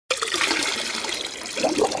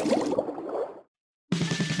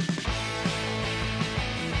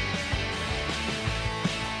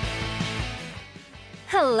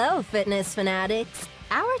Hello, fitness fanatics!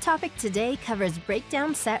 Our topic today covers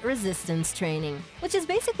breakdown set resistance training, which is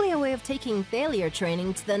basically a way of taking failure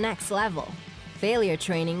training to the next level. Failure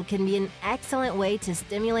training can be an excellent way to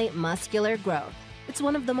stimulate muscular growth. It's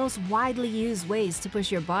one of the most widely used ways to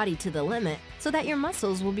push your body to the limit so that your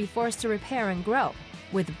muscles will be forced to repair and grow.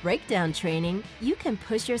 With breakdown training, you can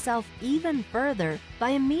push yourself even further by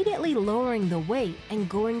immediately lowering the weight and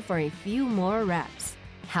going for a few more reps.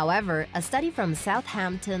 However, a study from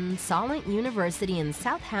Southampton Solent University in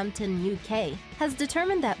Southampton, UK, has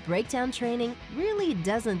determined that breakdown training really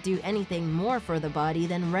doesn't do anything more for the body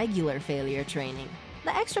than regular failure training.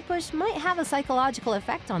 The extra push might have a psychological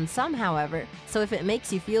effect on some, however, so if it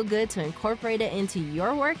makes you feel good to incorporate it into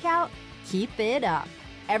your workout, keep it up.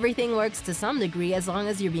 Everything works to some degree as long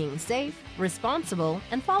as you're being safe, responsible,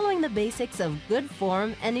 and following the basics of good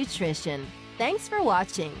form and nutrition. Thanks for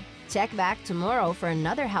watching. Check back tomorrow for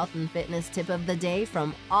another health and fitness tip of the day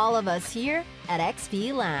from all of us here at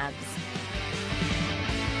XP Labs.